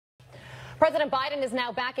President Biden is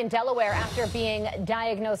now back in Delaware after being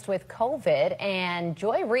diagnosed with COVID, and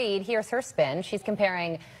Joy Reid, here's her spin. She's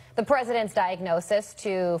comparing the president's diagnosis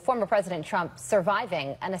to former President Trump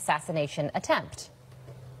surviving an assassination attempt.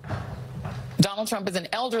 Donald Trump is an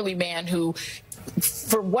elderly man who,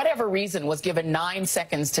 for whatever reason, was given 9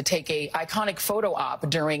 seconds to take a iconic photo op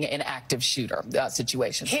during an active shooter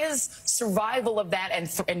situation. His survival of that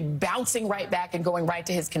and bouncing right back and going right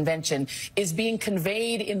to his convention is being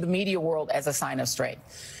conveyed in the media world as a sign of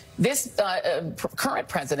strength. This current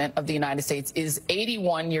president of the United States is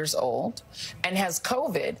 81 years old and has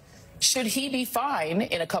COVID. Should he be fine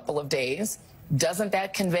in a couple of days, doesn't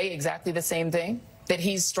that convey exactly the same thing? That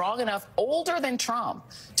he's strong enough, older than Trump,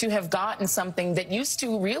 to have gotten something that used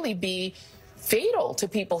to really be fatal to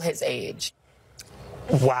people his age.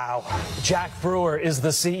 Wow. Jack Brewer is the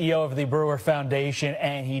CEO of the Brewer Foundation,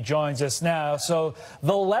 and he joins us now. So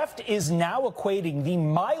the left is now equating the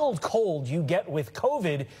mild cold you get with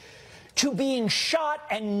COVID to being shot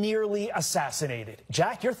and nearly assassinated.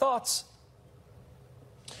 Jack, your thoughts?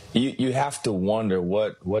 You have to wonder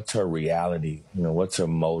what's her reality, what's her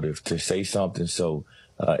motive to say something so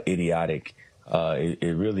idiotic.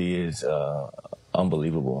 It really is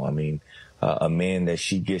unbelievable. I mean, a man that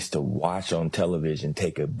she gets to watch on television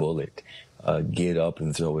take a bullet, get up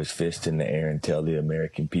and throw his fist in the air and tell the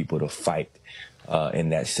American people to fight in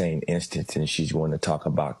that same instance, and she's going to talk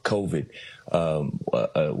about COVID.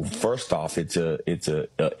 First off, it's a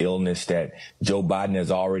illness that Joe Biden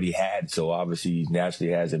has already had, so obviously he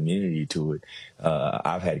naturally has immunity to it.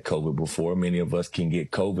 I've had COVID before. Many of us can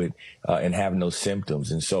get COVID and have no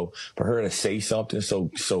symptoms, and so for her to say something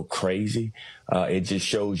so crazy, it just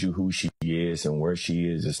shows you who she is and where she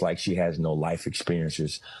is. It's like she has no life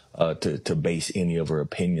experiences to base any of her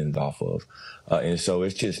opinions off of, and so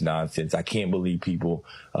it's just nonsense. I can't believe people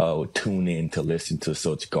tune in to listen to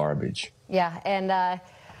such garbage. Yeah, and I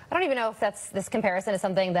don't even know if this comparison is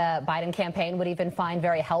something the Biden campaign would even find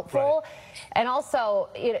very helpful. Right. And also,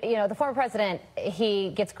 you know, the former president,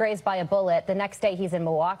 he gets grazed by a bullet. The next day he's in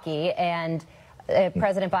Milwaukee, and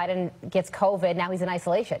President Biden gets COVID. Now he's in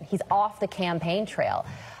isolation. He's off the campaign trail.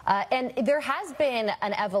 And there has been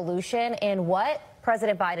an evolution in what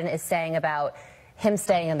President Biden is saying about him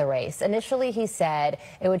staying in the race. Initially, he said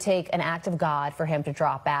it would take an act of God for him to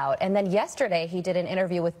drop out. And then yesterday, he did an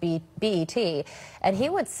interview with BET, and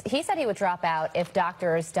he said he would drop out if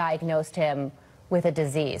doctors diagnosed him with a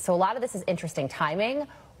disease. So a lot of this is interesting timing.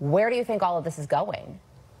 Where do you think all of this is going?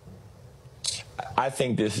 I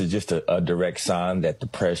think this is just a direct sign that the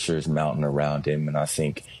pressure is mounting around him. And I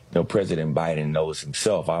think, President Biden knows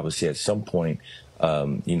himself. Obviously, at some point,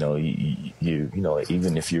 even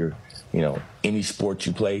if you're, any sport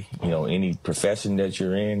you play, any profession that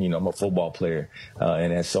you're in, I'm a football player.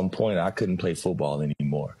 And at some point, I couldn't play football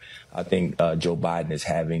anymore. I think Joe Biden is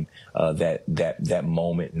having that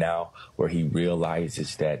moment now where he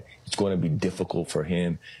realizes that it's going to be difficult for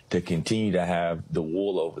him to continue to have the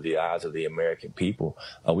wool over the eyes of the American people.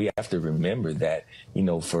 We have to remember that,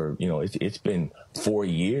 it's been 4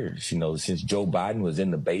 years, since Joe Biden was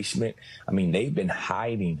in the basement. I mean, they've been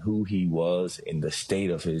hiding who he was in the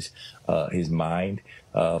state of his mind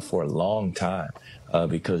for a long time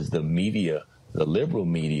because the media, the liberal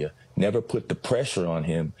media, never put the pressure on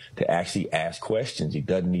him to actually ask questions. He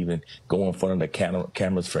doesn't even go in front of the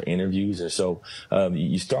cameras for interviews. And so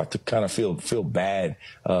you start to kind of feel bad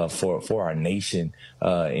for our nation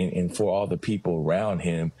and for all the people around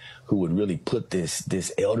him who would really put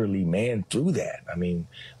this elderly man through that. I mean,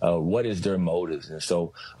 what is their motives? And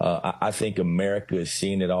so I think America is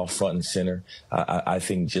seeing it all front and center. I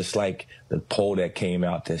think just like the poll that came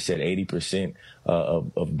out that said 80%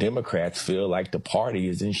 of Democrats feel like the party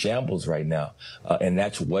is in shambles right now. And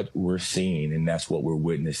that's what we're seeing, and that's what we're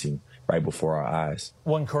witnessing right before our eyes.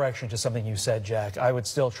 One correction to something you said, Jack. I would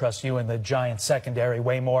still trust you in the giant secondary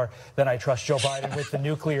way more than I trust Joe Biden with the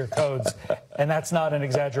nuclear codes. And that's not an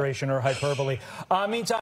exaggeration or hyperbole. Meantime,